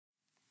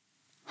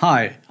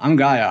Hi, I'm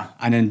Gaia,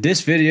 and in this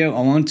video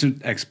I want to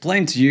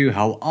explain to you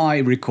how I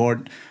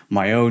record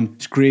my own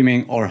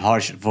screaming or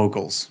harsh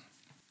vocals.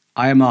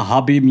 I am a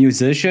hobby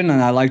musician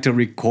and I like to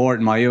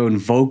record my own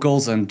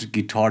vocals and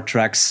guitar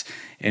tracks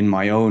in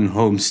my own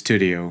home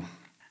studio.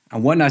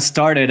 And when I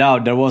started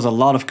out, there was a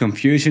lot of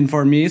confusion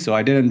for me, so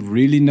I didn't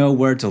really know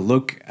where to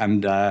look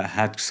and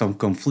had some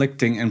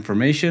conflicting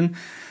information.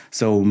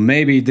 So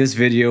maybe this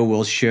video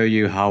will show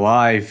you how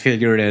I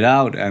figured it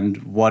out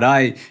and what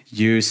I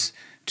use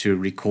to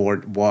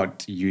record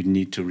what you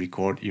need to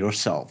record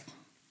yourself.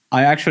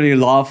 I actually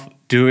love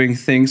doing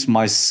things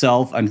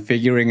myself and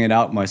figuring it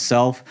out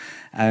myself,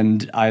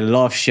 and I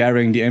love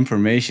sharing the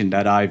information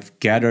that I've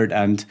gathered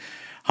and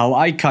how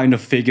I kind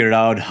of figured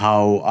out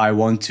how I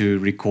want to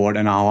record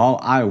and how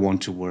I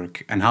want to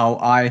work and how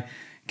I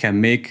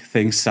can make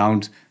things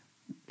sound,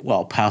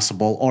 well,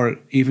 passable or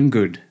even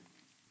good.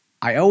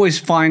 I always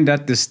find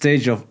that the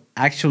stage of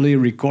actually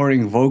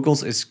recording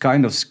vocals is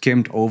kind of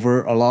skimmed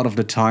over a lot of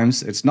the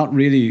times. It's not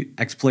really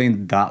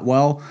explained that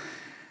well.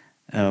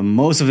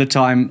 Most of the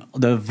time,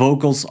 the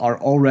vocals are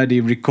already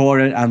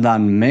recorded and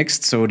then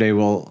mixed, so they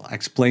will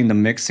explain the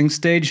mixing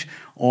stage,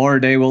 or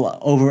they will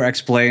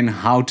over-explain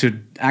how to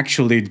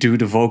actually do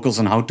the vocals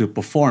and how to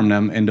perform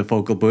them in the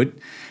vocal booth,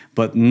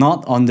 but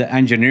not on the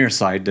engineer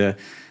side,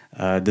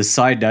 the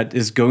side that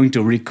is going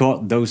to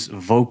record those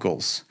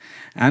vocals.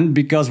 And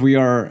because we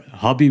are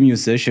hobby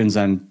musicians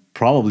and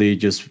probably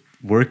just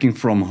working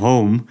from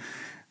home,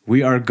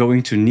 we are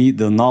going to need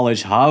the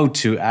knowledge how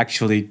to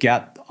actually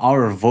get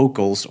our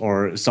vocals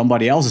or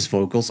somebody else's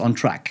vocals on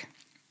track.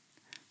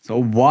 So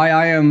why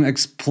I am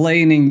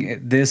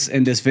explaining this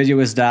in this video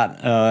is that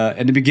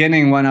in the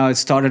beginning, when I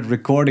started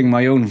recording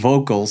my own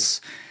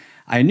vocals,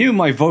 I knew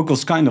my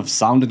vocals kind of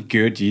sounded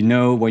good, you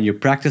know, when you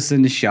practice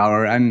in the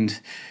shower and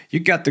you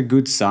get the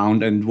good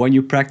sound, and when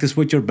you practice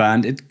with your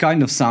band, it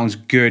kind of sounds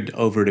good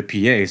over the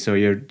PA. So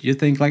you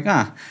think like,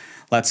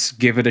 let's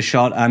give it a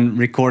shot and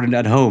record it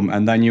at home.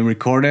 And then you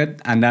record it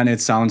and then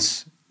it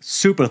sounds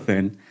super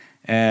thin.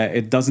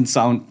 It doesn't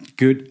sound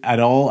good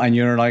at all. And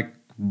you're like,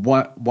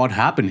 what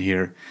happened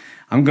here?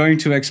 I'm going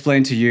to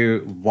explain to you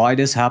why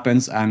this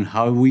happens and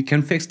how we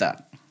can fix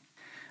that.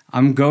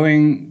 I'm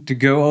going to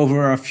go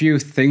over a few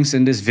things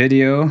in this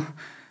video.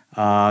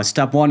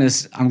 Step one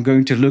is I'm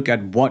going to look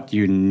at what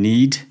you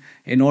need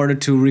in order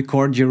to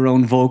record your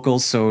own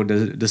vocals, so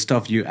the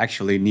stuff you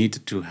actually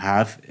need to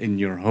have in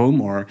your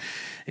home or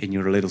in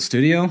your little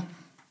studio.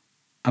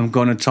 I'm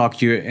going to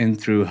talk you in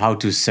through how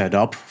to set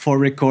up for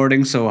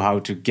recording, so how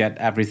to get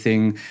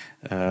everything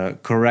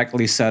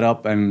correctly set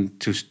up and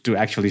to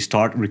actually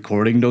start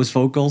recording those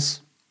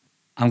vocals.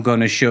 I'm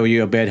going to show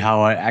you a bit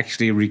how I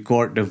actually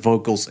record the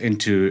vocals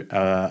into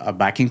a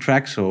backing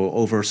track, so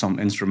over some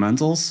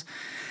instrumentals.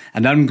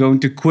 And then I'm going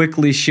to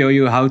quickly show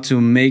you how to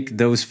make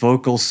those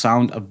vocals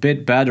sound a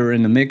bit better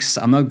in the mix.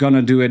 I'm not going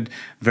to do it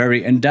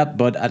very in-depth,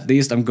 but at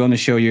least I'm going to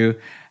show you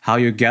how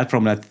you get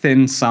from that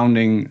thin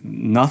sounding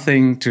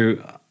nothing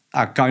to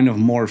a kind of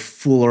more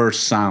fuller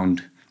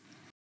sound.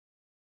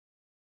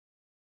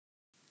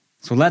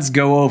 So let's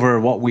go over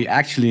what we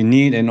actually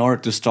need in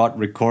order to start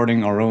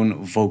recording our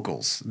own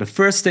vocals. The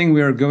first thing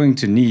we are going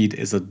to need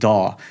is a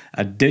DAW,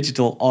 a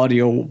digital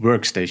audio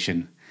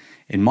workstation.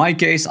 In my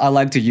case, I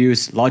like to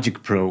use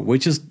Logic Pro,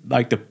 which is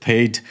like the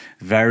paid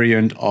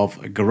variant of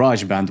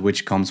GarageBand,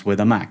 which comes with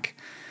a Mac.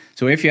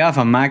 So if you have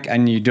a Mac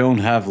and you don't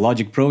have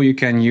Logic Pro, you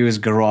can use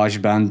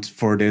GarageBand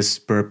for this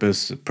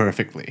purpose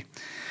perfectly.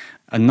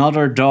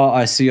 Another DAW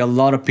I see a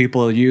lot of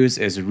people use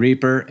is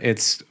Reaper.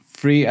 It's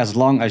free as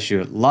long as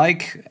you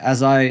like,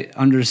 as I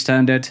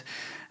understand it.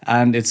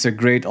 And it's a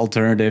great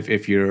alternative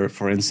if you're,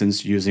 for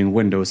instance, using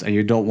Windows and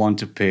you don't want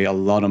to pay a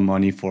lot of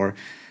money for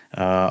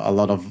a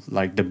lot of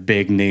like the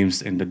big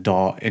names in the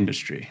DAW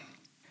industry.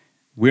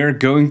 We're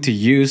going to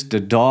use the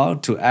DAW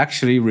to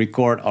actually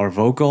record our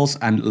vocals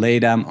and lay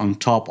them on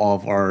top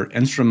of our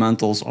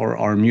instrumentals or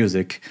our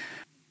music.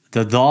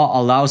 The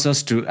DAW allows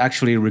us to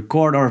actually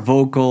record our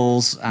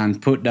vocals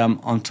and put them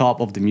on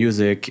top of the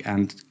music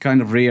and kind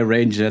of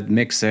rearrange it,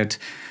 mix it,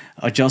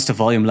 adjust the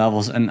volume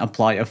levels and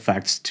apply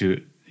effects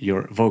to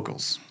your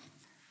vocals.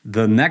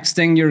 The next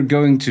thing you're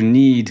going to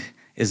need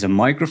is a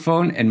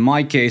microphone. In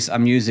my case,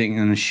 I'm using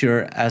an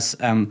Shure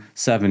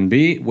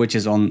SM7B, which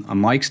is on a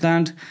mic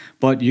stand,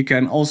 but you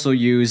can also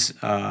use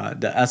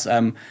the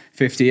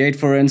SM58,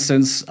 for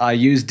instance. I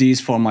used these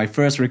for my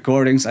first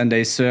recordings and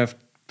they served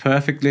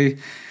perfectly.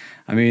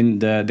 I mean,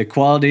 the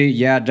quality,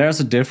 yeah, there's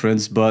a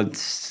difference, but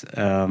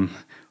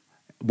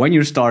when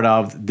you start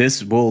out,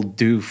 this will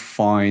do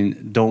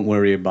fine. Don't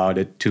worry about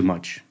it too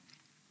much.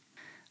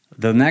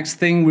 The next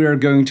thing we are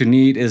going to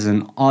need is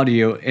an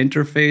audio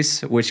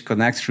interface which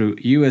connects through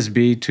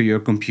USB to your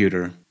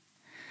computer.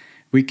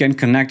 We can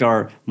connect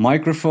our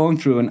microphone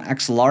through an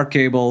XLR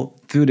cable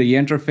to the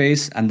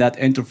interface, and that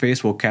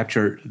interface will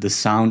capture the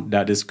sound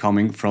that is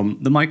coming from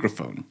the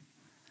microphone.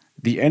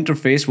 The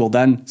interface will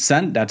then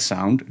send that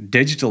sound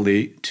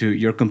digitally to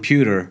your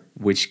computer,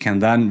 which can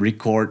then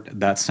record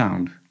that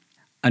sound.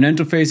 An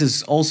interface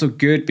is also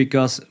good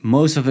because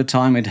most of the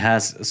time it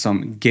has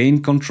some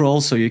gain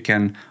control, so you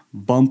can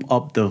bump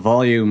up the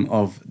volume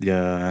of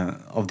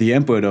the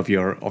input of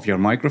your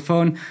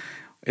microphone.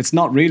 It's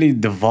not really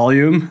the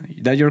volume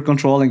that you're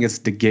controlling, it's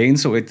the gain,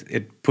 so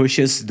it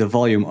pushes the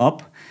volume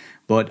up.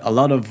 But a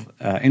lot of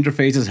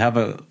interfaces have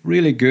a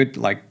really good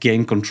like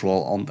gain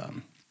control on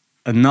them.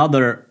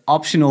 Another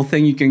optional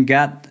thing you can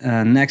get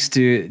next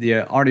to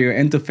the audio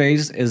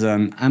interface is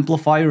an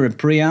amplifier, a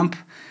preamp,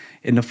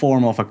 in the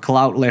form of a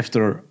cloud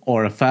lifter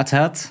or a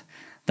fathead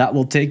that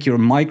will take your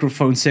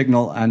microphone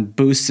signal and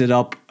boost it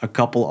up a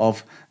couple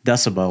of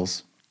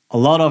decibels. A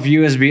lot of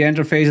USB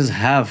interfaces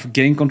have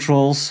gain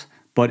controls,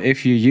 but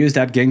if you use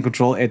that gain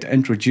control, it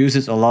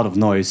introduces a lot of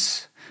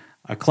noise.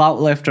 A cloud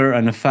lifter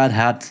and a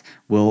fathead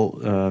will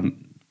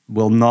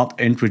not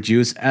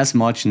introduce as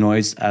much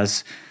noise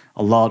as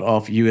a lot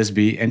of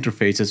USB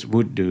interfaces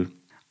would do.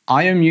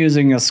 I am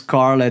using a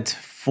Scarlett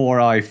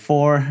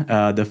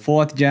 4i4, the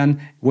 4th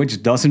gen,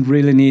 which doesn't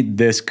really need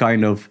this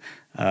kind of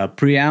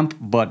preamp,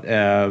 but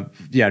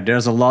yeah,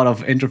 there's a lot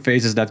of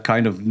interfaces that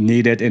kind of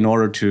need it in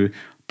order to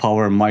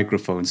power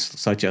microphones,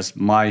 such as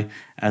my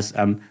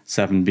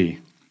SM7B.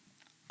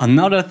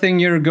 Another thing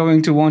you're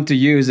going to want to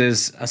use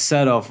is a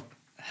set of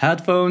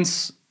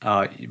headphones.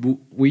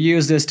 We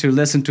use this to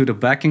listen to the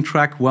backing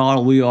track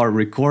while we are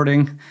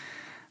recording.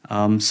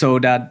 So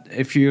that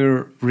if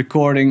you're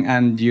recording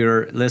and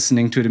you're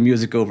listening to the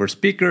music over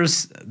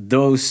speakers,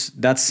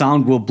 that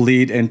sound will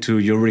bleed into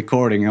your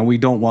recording, and we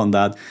don't want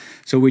that.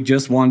 So we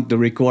just want the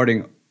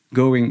recording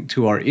going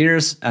to our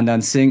ears and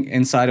then sing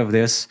inside of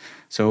this,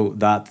 so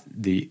that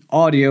the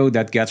audio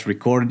that gets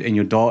recorded in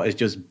your DAW is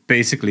just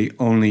basically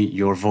only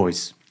your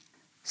voice.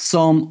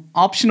 Some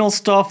optional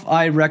stuff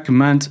I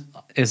recommend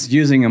is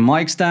using a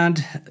mic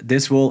stand.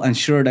 This will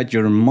ensure that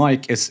your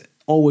mic is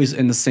always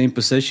in the same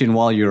position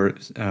while you're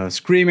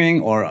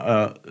screaming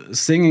or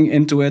singing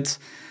into it.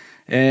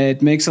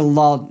 It makes it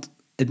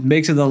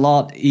a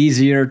lot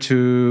easier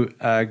to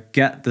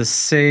get the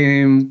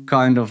same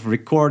kind of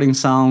recording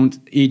sound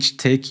each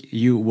take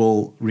you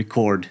will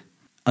record.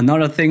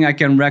 Another thing I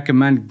can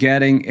recommend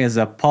getting is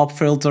a pop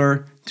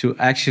filter to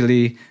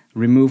actually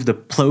remove the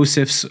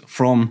plosives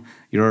from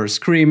your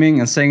screaming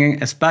and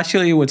singing.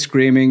 Especially with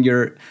screaming,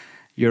 you're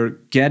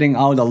getting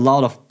out a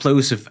lot of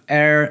plosive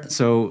air,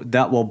 so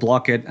that will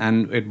block it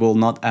and it will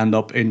not end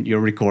up in your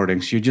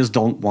recordings. You just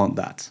don't want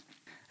that.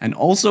 And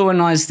also a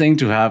nice thing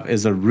to have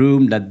is a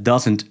room that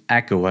doesn't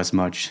echo as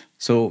much.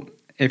 So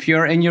if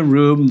you're in your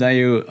room that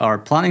you are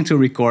planning to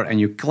record and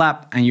you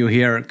clap and you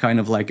hear kind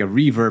of like a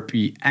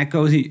reverb-y,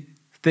 echo-y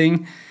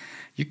thing,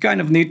 you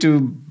kind of need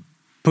to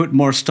put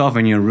more stuff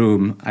in your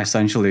room,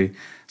 essentially.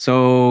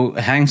 So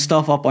hang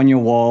stuff up on your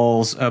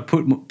walls,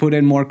 put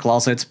in more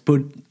closets,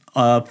 put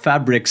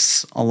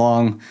fabrics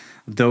along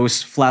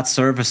those flat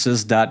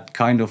surfaces that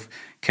kind of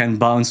can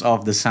bounce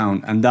off the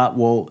sound, and that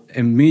will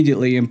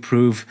immediately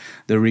improve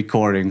the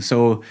recording.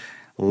 So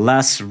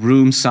less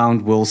room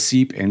sound will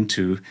seep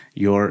into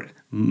your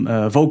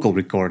vocal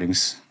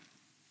recordings.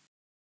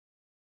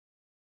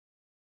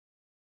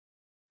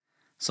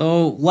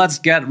 So let's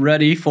get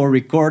ready for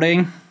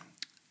recording.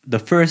 The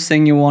first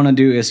thing you want to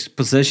do is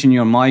position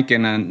your mic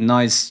in a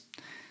nice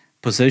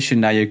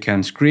position that you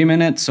can scream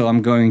in it. So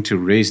I'm going to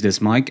raise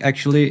this mic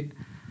actually.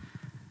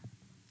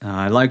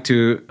 I like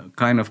to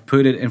kind of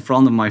put it in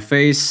front of my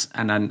face,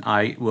 and then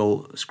I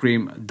will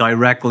scream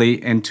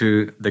directly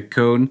into the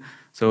cone.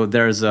 So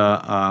there's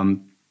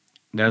the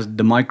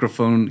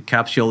microphone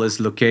capsule is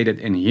located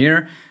in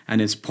here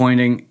and it's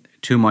pointing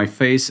to my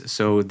face.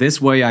 So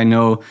this way I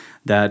know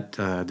that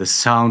the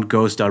sound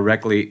goes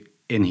directly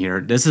in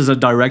here. This is a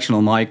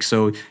directional mic,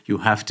 so you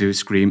have to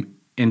scream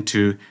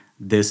into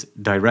this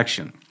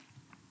direction.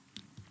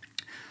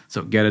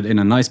 So get it in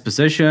a nice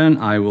position.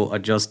 I will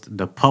adjust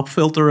the pop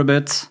filter a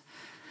bit.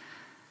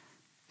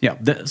 Yeah,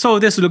 so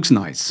this looks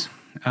nice.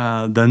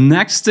 The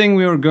next thing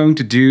we are going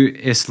to do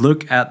is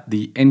look at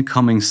the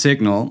incoming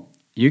signal.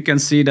 You can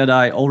see that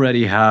I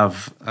already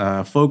have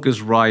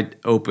Focusrite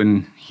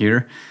open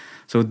here.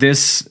 So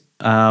this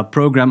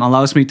program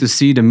allows me to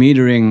see the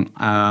metering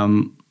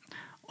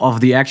of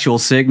the actual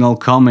signal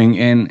coming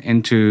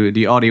into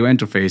the audio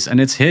interface. And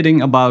it's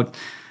hitting about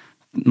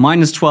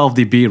 -12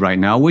 dB right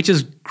now, which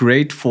is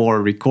great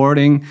for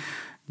recording.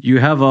 You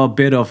have a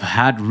bit of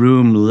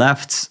headroom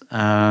left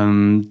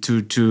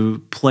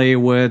to play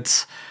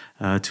with,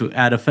 to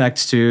add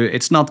effects to.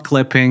 It's not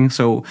clipping,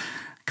 so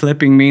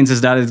clipping means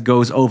is that it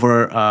goes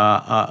over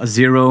a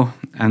zero,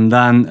 and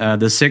then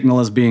the signal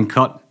is being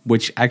cut,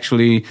 which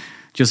actually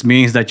just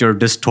means that you're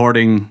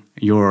distorting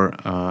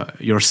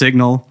your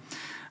signal.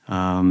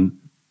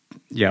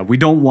 Yeah, we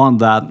don't want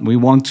that. We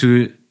want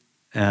to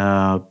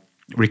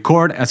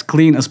record as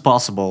clean as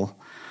possible.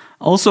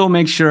 Also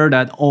make sure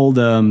that all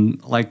the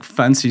like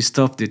fancy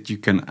stuff that you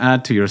can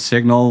add to your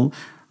signal,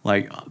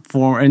 like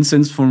for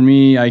instance for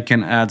me, I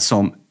can add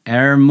some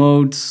air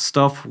mode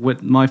stuff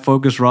with my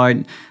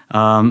Focusrite.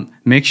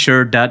 Make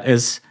sure that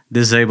is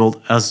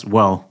disabled as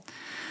well.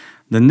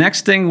 The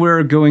next thing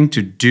we're going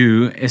to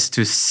do is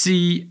to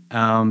see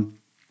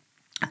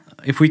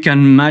if we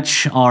can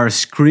match our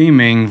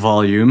screaming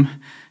volume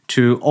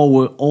to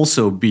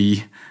also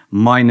be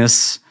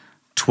minus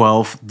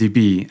 12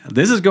 dB.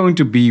 This is going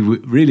to be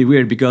really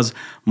weird because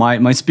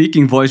my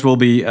speaking voice will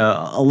be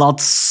a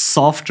lot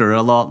softer,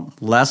 a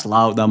lot less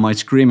loud than my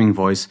screaming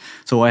voice.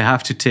 So I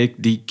have to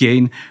take the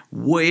gain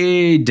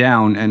way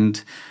down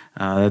and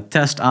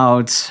test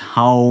out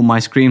how my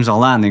screams are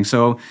landing.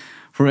 So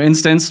for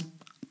instance,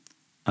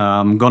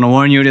 I'm gonna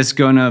warn you, this is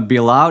gonna be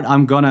loud.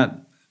 I'm gonna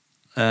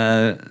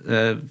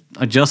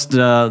adjust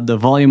the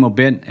volume a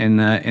bit in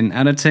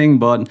editing,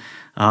 but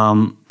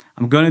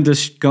I'm going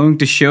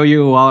to show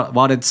you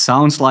what it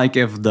sounds like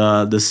if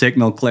the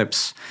signal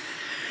clips.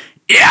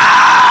 Yeah!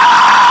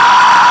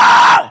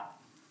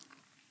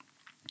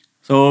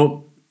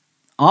 So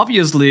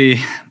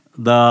obviously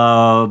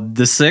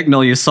the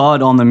signal, you saw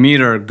it on the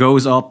meter,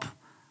 goes up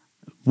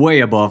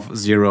way above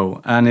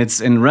 0, and it's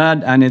in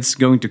red, and it's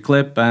going to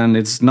clip, and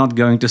it's not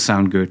going to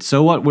sound good.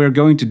 So what we're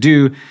going to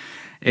do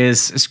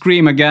is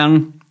scream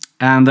again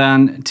and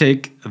then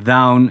take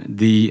down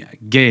the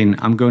gain.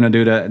 I'm going to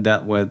do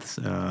that with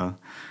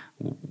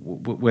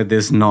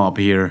this knob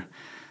here.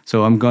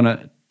 So I'm going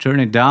to turn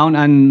it down,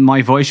 and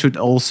my voice should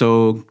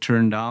also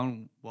turn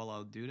down while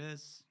I'll do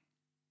this.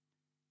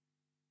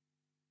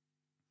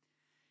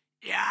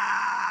 Yeah!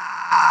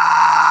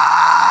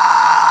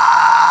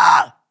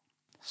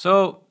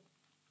 So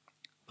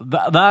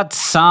that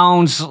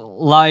sounds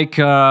like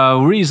a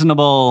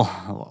reasonable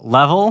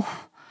level.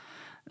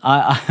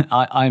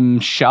 I'm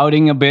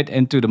shouting a bit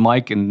into the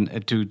mic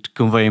and to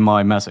convey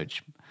my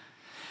message.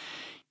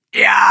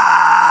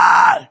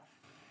 Yeah!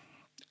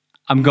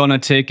 I'm gonna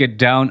take it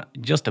down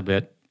just a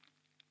bit.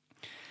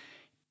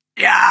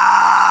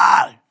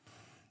 Yeah!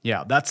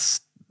 Yeah,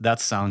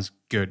 that sounds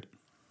good.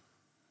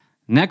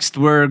 Next,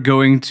 we're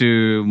going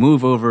to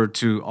move over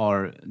to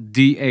our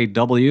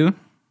DAW.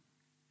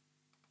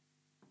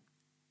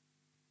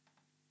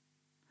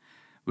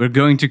 We're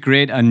going to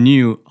create a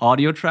new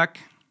audio track.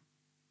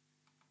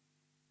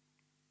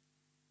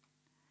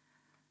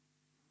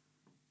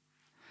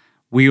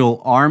 We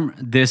will arm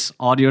this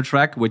audio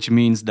track, which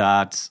means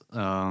that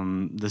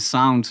the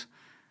sound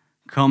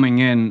coming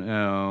in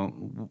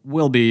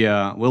will be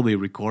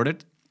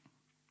recorded.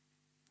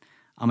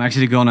 I'm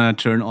actually gonna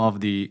turn off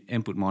the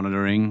input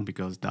monitoring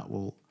because that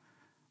will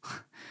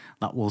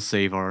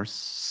save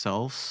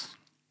ourselves.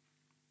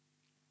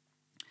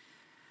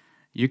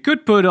 You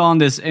could put on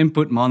this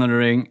input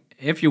monitoring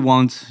if you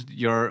want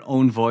your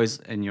own voice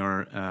in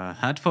your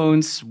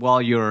headphones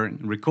while you're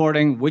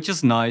recording, which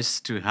is nice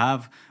to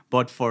have.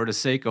 But for the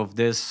sake of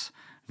this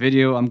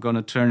video, I'm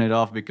gonna turn it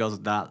off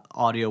because that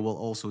audio will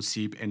also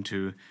seep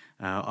into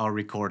our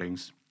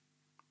recordings.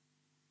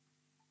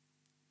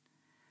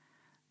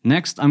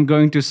 Next, I'm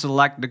going to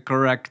select the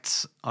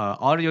correct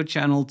audio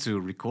channel to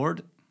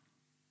record.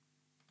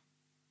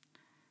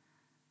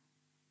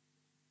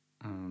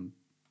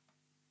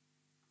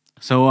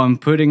 So I'm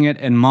putting it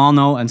in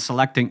mono and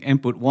selecting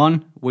input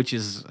 1, which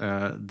is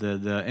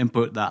the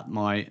input that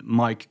my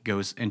mic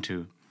goes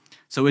into.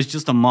 So it's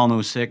just a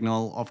mono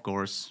signal, of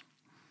course.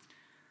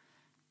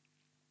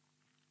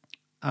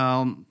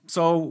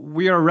 So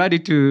we are ready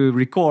to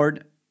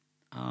record.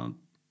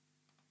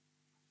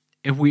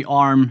 If we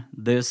arm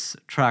this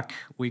track,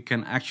 we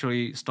can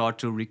actually start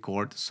to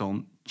record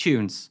some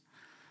tunes.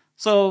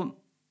 So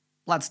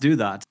let's do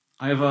that.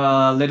 I have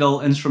a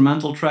little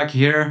instrumental track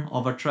here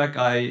of a track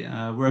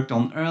I worked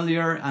on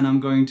earlier, and I'm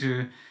going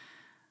to,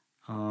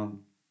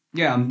 I'm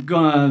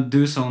gonna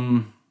do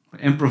some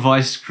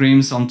improvised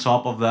screams on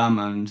top of them,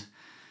 and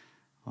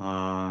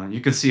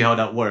you can see how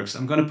that works.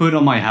 I'm gonna put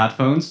on my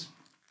headphones.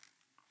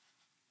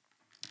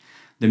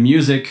 The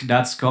music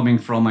that's coming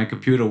from my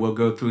computer will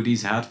go through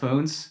these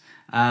headphones,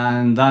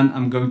 and then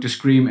I'm going to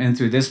scream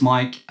into this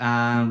mic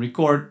and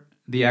record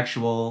the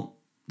actual,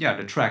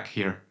 the track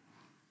here.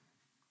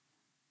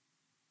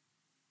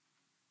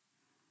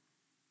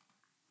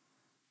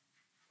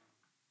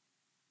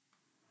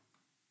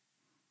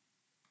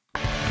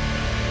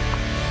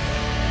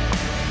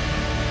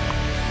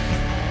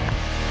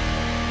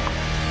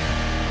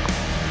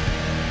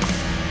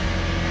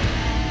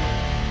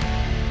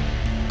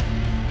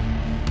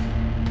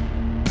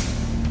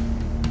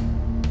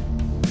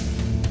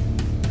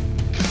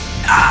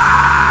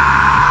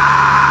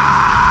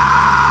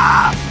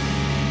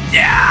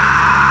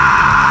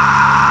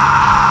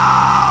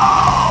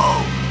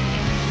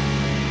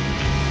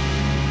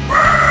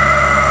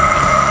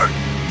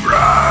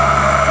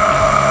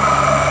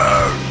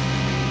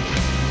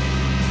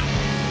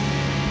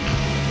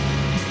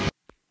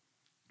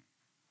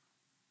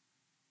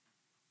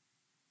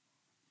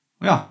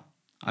 Yeah,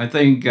 I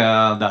think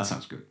that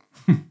sounds good.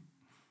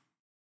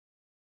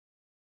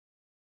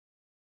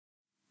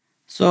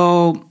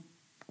 So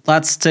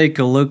let's take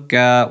a look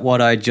at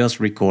what I just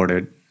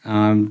recorded.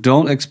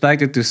 Don't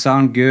expect it to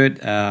sound good,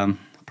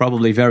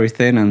 probably very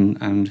thin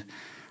and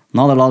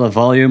not a lot of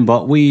volume,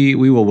 but we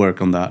will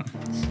work on that.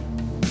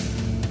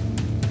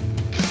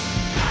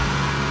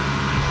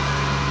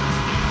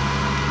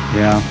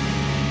 Yeah,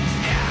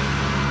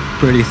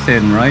 pretty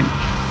thin, right?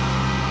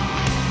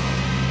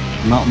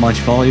 not much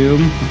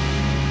volume,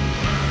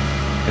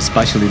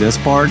 especially this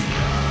part.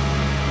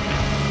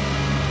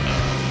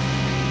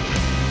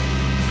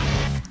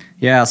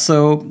 Yeah,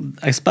 so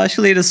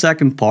especially the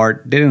second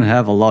part didn't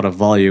have a lot of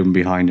volume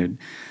behind it.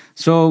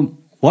 So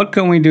what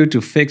can we do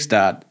to fix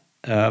that?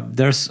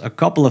 There's a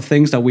couple of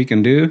things that we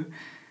can do.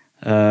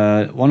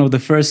 One of the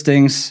first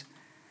things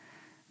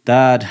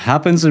that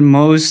happens in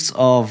most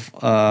of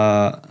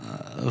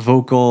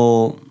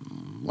vocal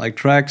like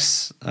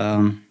tracks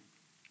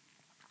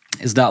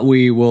is that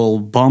we will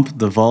bump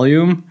the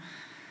volume,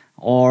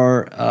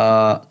 or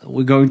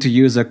we're going to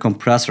use a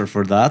compressor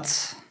for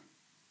that.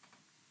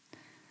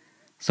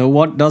 So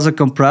what does a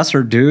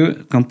compressor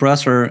do?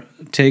 Compressor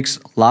takes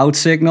loud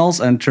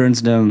signals and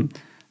turns the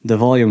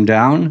volume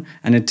down,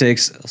 and it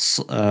takes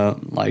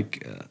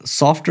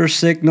softer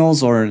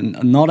signals or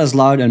not as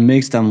loud and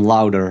makes them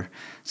louder.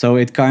 So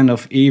it kind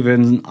of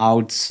evens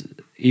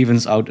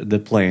out the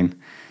plane.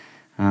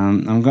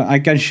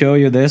 I can show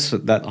you this.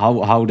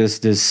 How does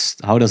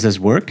this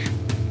work?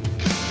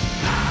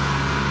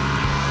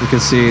 You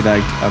can see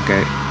like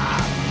okay.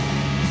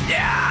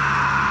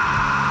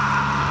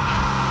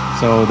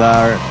 So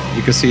there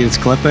you can see it's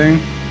clipping.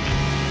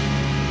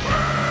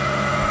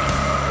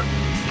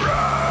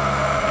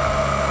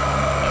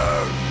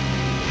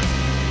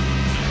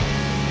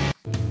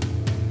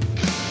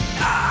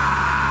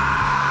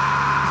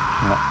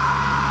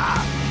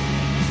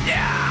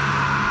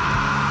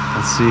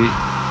 Let's see.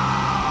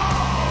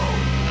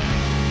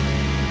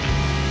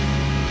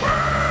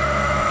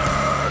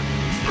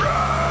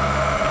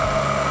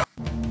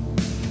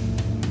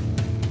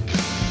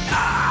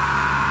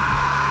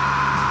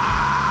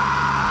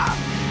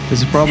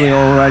 This is probably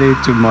already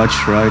too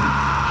much, right?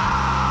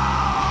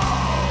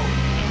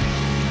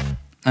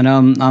 And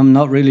I'm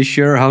not really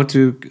sure how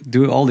to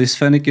do all this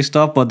finicky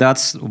stuff, but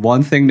that's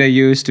one thing they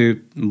use to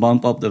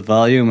bump up the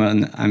volume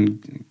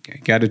and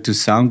get it to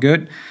sound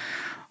good.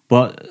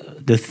 But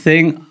the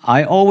thing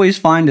I always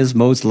find is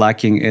most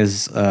lacking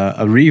is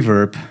a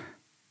reverb.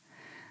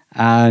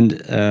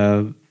 And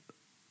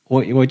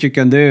what you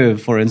can do,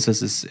 for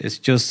instance, is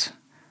just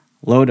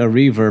load a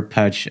reverb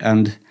patch.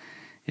 And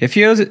if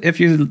you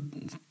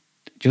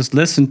just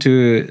listen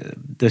to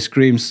the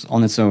screams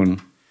on its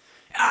own.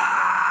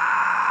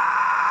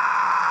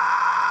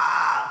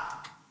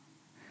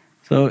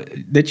 So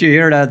did you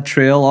hear that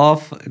trail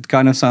off? It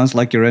kind of sounds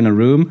like you're in a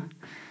room.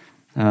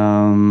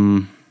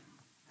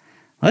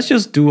 Let's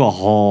just do a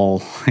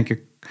hall,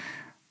 like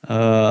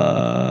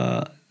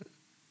a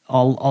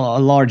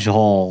large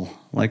hall,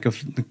 like a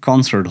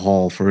concert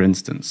hall, for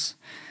instance.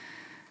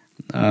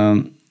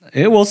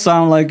 It will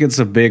sound like it's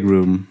a big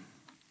room,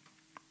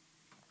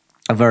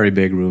 a very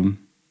big room.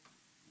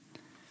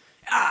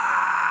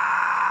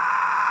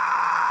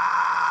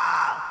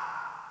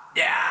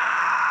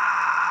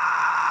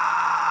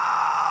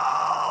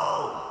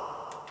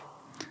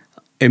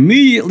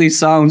 Immediately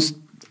sounds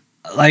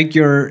like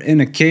you're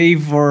in a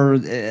cave or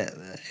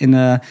in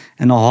a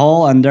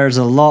hall, and there's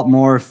a lot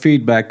more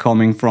feedback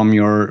coming from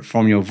your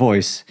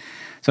voice.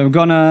 So I'm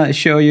gonna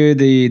show you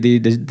the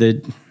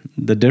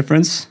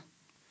difference.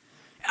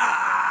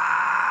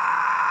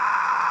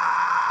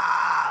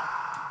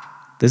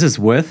 This is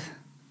with,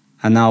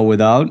 and now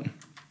without.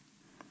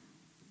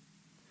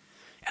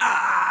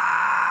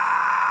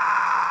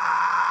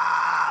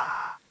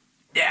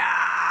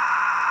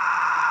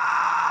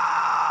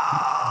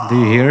 Do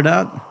you hear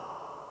that?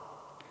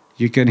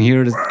 You can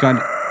hear it kind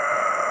of.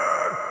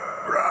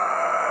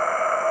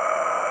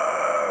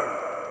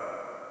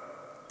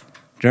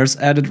 There's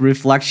added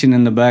reflection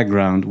in the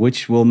background,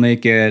 which will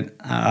make it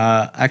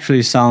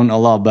actually sound a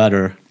lot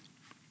better.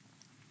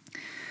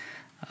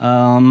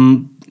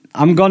 I'm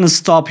gonna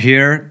stop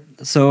here.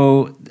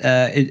 So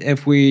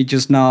if we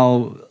just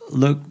now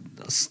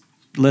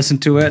listen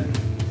to it.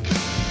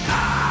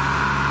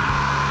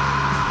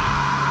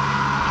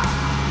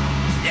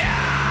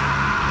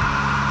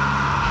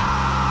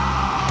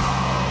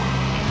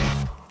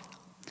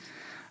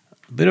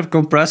 Bit of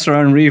compressor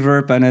and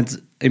reverb, and it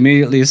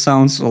immediately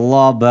sounds a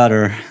lot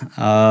better.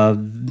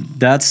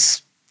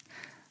 That's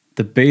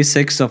the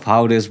basics of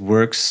how this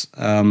works.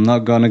 I'm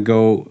not gonna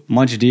go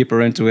much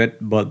deeper into it,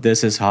 but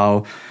this is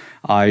how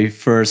I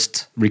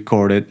first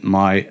recorded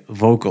my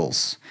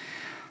vocals.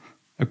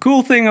 A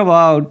cool thing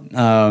about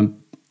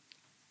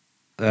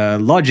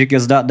Logic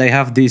is that they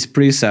have these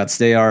presets.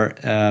 They are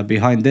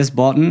behind this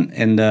button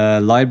in the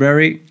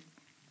library,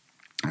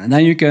 and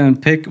then you can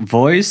pick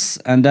voice,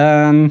 and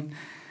then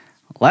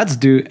let's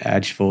do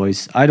edge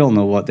voice. I don't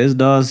know what this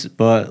does,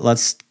 but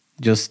let's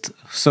just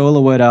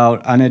solo it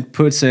out, and it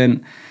puts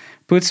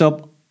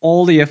up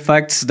all the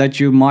effects that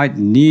you might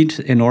need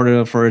in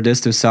order for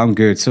this to sound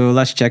good. So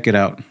let's check it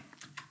out.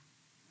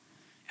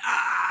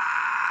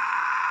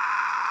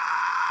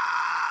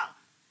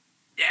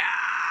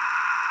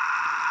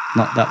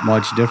 Not that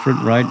much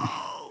different, right?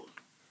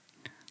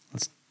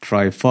 Let's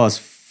try fuzz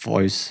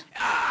voice.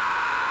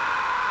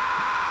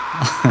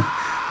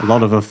 A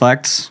lot of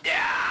effects.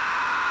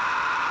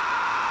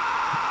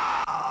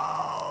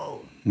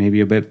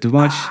 Maybe a bit too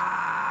much.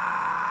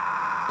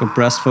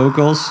 compressed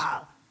vocals,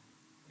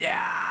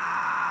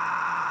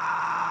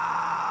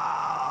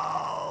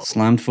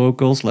 slammed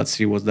vocals. Let's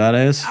see what that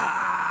is.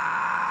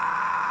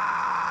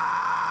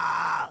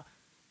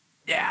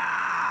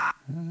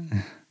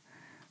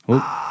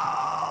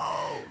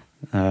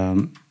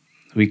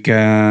 We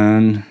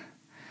can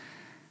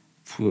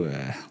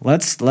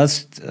let's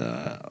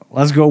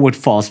go with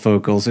fast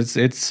vocals.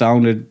 It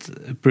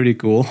sounded pretty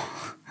cool.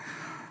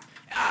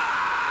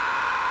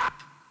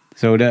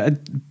 So that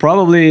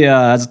probably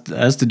has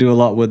to do a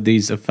lot with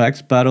these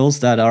effects pedals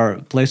that are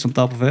placed on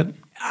top of it.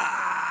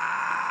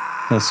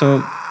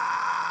 So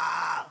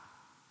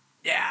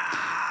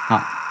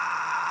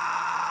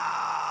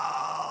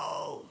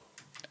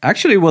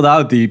actually,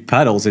 without the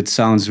pedals, it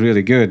sounds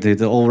really good.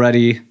 It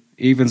already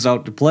evens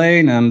out the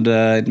plane, and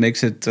it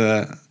makes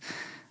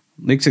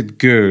it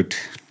good.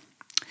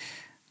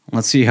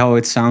 Let's see how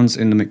it sounds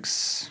in the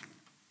mix.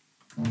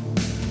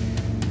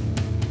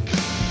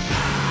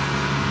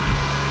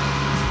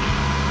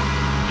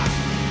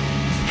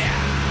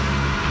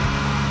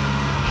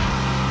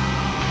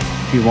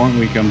 If you want,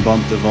 we can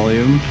bump the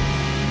volume.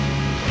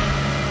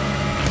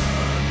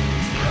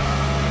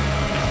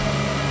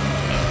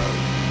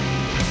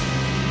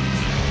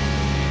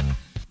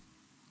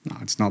 No,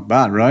 it's not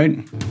bad,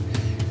 right?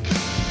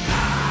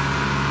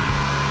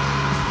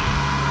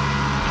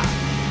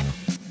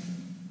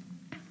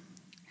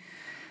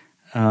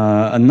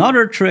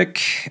 Another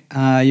trick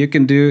you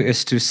can do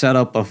is to set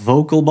up a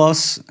vocal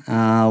bus,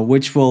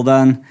 which will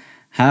then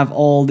have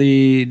all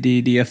the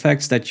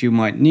effects that you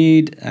might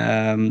need.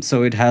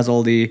 So it has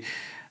all the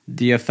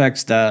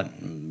effects that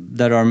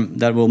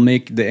will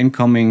make the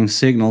incoming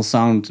signal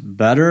sound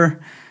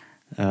better.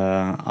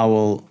 I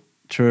will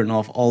turn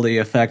off all the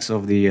effects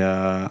of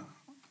the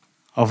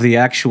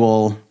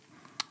actual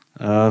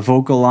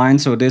vocal line.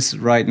 So this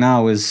right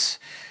now is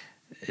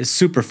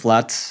super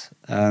flat.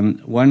 And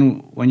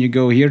when you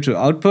go here to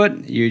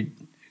output, you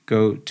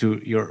go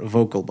to your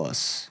vocal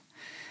bus.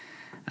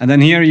 And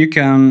then here you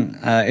can,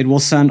 it will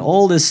send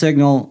all the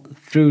signal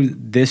through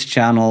this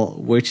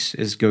channel, which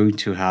is going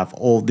to have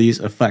all these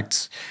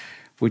effects,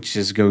 which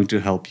is going to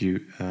help you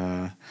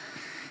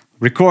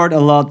record a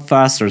lot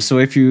faster. So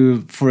if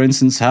you, for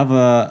instance, have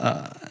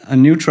a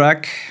new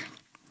track,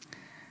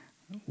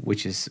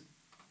 which is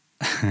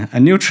a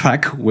new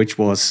track, which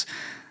was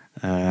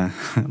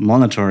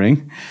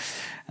monitoring,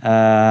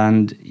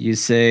 and you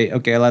say,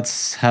 okay,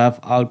 let's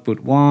have output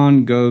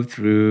 1 go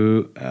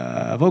through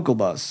vocal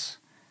bus.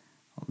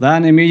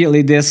 Then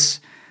immediately this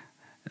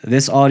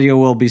audio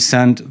will be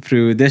sent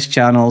through this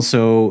channel,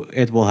 so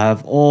it will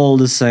have all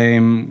the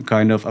same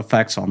kind of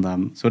effects on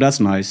them. So that's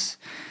nice.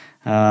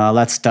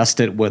 Let's test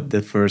it with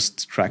the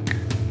first track.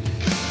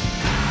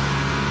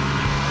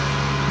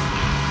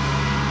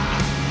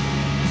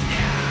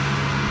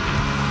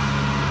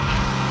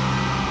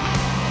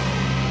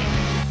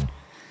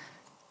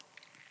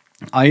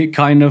 I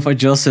kind of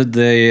adjusted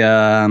the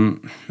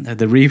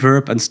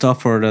reverb and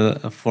stuff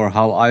for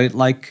how I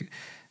like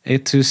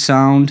it to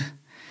sound.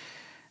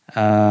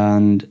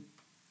 And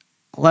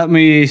let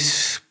me,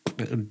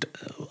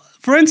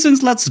 for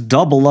instance, let's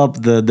double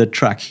up the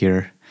track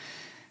here.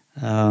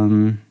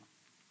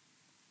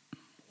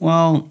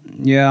 Well,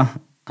 yeah,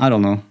 I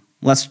don't know.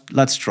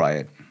 Let's try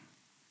it.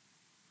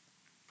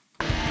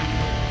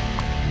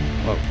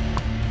 Whoa.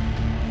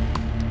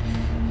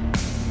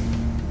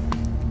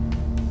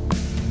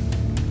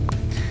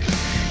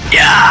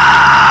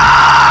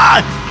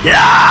 Yeah!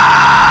 Yeah!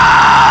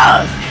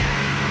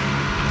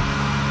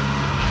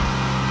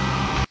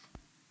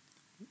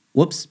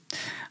 Whoops,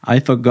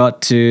 I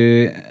forgot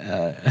to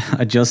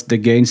adjust the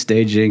gain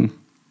staging.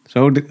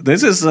 So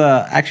this is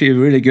actually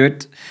really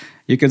good.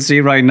 You can see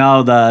right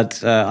now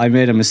that I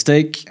made a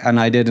mistake and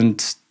I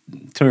didn't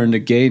turn the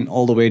gain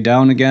all the way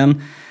down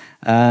again.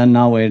 And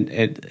now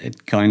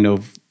it kind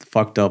of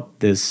fucked up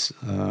this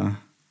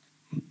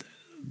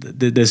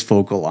this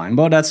vocal line,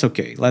 but that's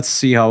okay. Let's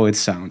see how it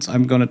sounds.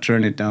 I'm gonna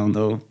turn it down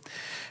though,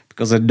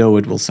 because I know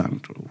it will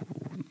sound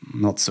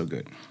not so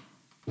good.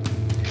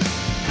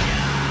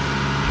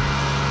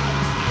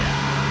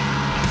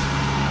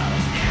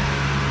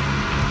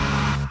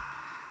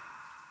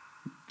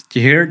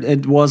 You hear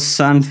it was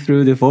sent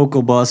through the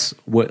vocal bus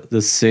with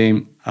the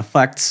same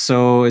effects,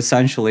 so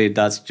essentially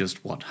that's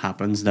just what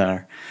happens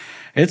there.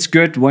 It's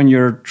good when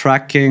you're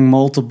tracking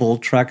multiple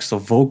tracks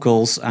of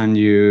vocals and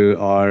you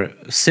are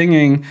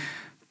singing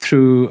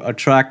through a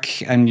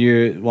track and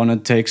you want to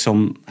take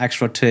some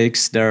extra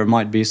takes. There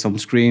might be some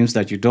screams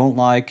that you don't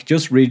like.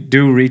 Just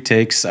do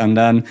retakes and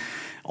then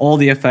all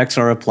the effects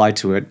are applied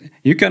to it.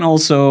 You can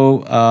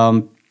also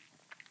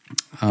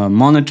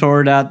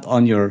monitor that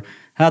on your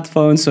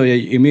headphones so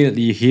you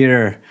immediately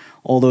hear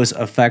all those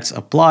effects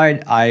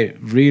applied. I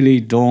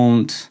really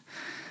don't...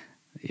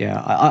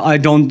 Yeah, I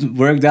don't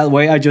work that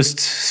way. I just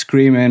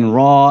scream in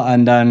raw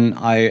and then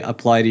I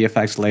apply the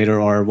effects later,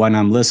 or when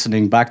I'm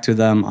listening back to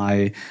them,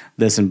 I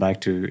listen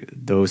back to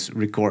those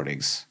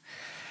recordings.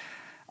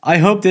 I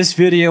hope this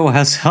video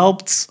has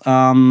helped.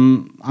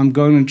 I'm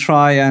going to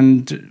try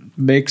and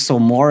make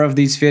some more of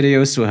these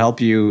videos to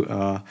help you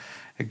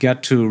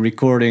get to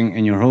recording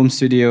in your home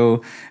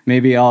studio.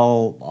 Maybe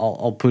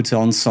I'll put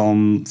on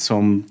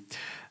some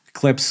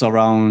clips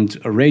around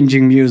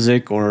arranging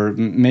music or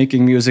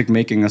making music,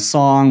 making a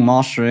song,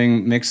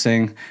 mastering,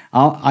 mixing.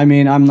 I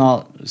mean, I'm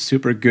not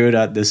super good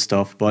at this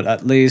stuff, but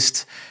at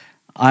least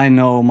I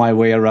know my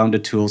way around the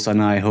tools,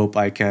 and I hope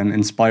I can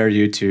inspire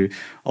you to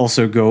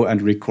also go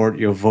and record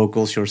your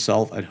vocals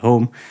yourself at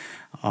home,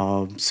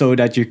 so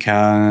that you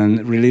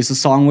can release a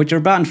song with your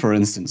band, for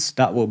instance.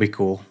 That will be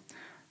cool.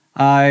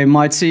 I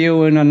might see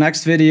you in the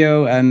next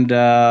video, and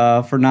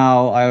for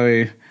now,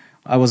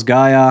 I was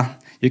Gaia.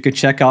 You could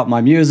check out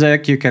my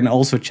music. You can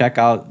also check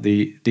out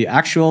the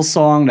actual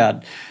song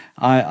that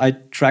I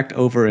tracked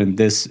over in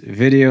this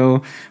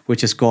video,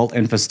 which is called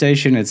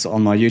Infestation. It's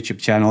on my YouTube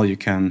channel. You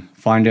can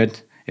find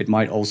it. It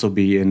might also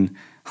be in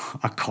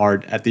a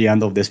card at the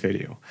end of this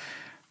video.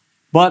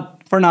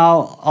 But for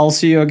now, I'll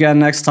see you again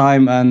next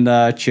time,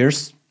 and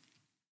cheers.